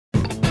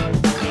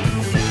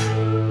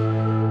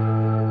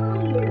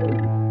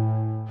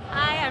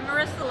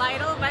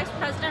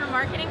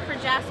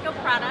Jasco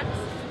products.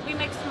 We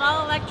make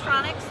small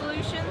electronic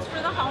solutions for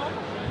the home.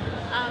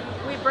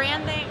 We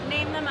brand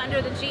name them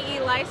under the GE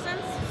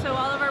license, so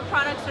all of our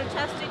products are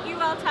tested,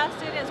 UL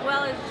tested, as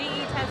well as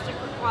GE tested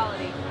for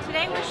quality.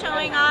 Today we're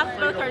showing off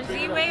both our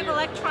Z-Wave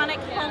electronic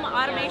home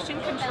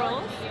automation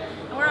controls,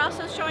 and we're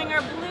also showing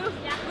our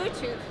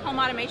Bluetooth home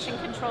automation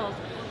controls.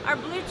 Our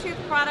Bluetooth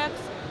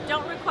products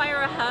don't require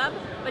a hub,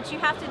 but you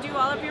have to do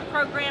all of your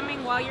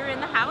programming while you're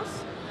in the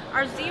house.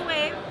 Our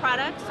Z-Wave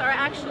products are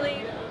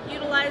actually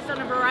utilized on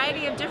a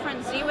variety of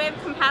different Z-Wave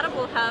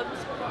compatible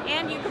hubs,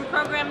 and you can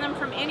program them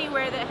from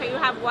anywhere that you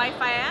have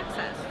Wi-Fi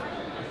access.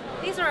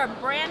 These are our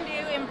brand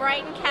new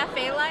Enbrighten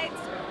cafe lights.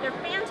 They're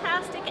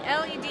fantastic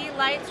LED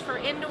lights for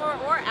indoor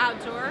or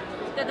outdoor.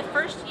 They're the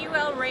first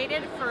UL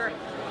rated for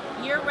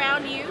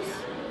year-round use,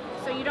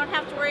 so you don't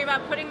have to worry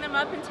about putting them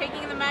up and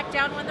taking them back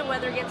down when the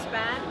weather gets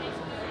bad.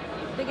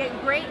 They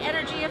get great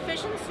energy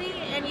efficiency,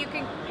 and you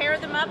can pair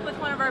them up with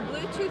one of our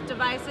Bluetooth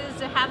devices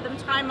to have them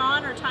time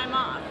on or time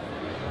off.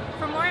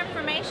 For more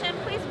information,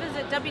 please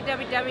visit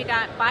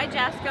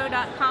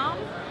www.buyjasco.com,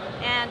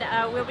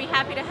 and we'll be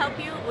happy to help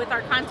you with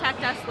our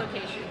Contact Us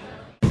location.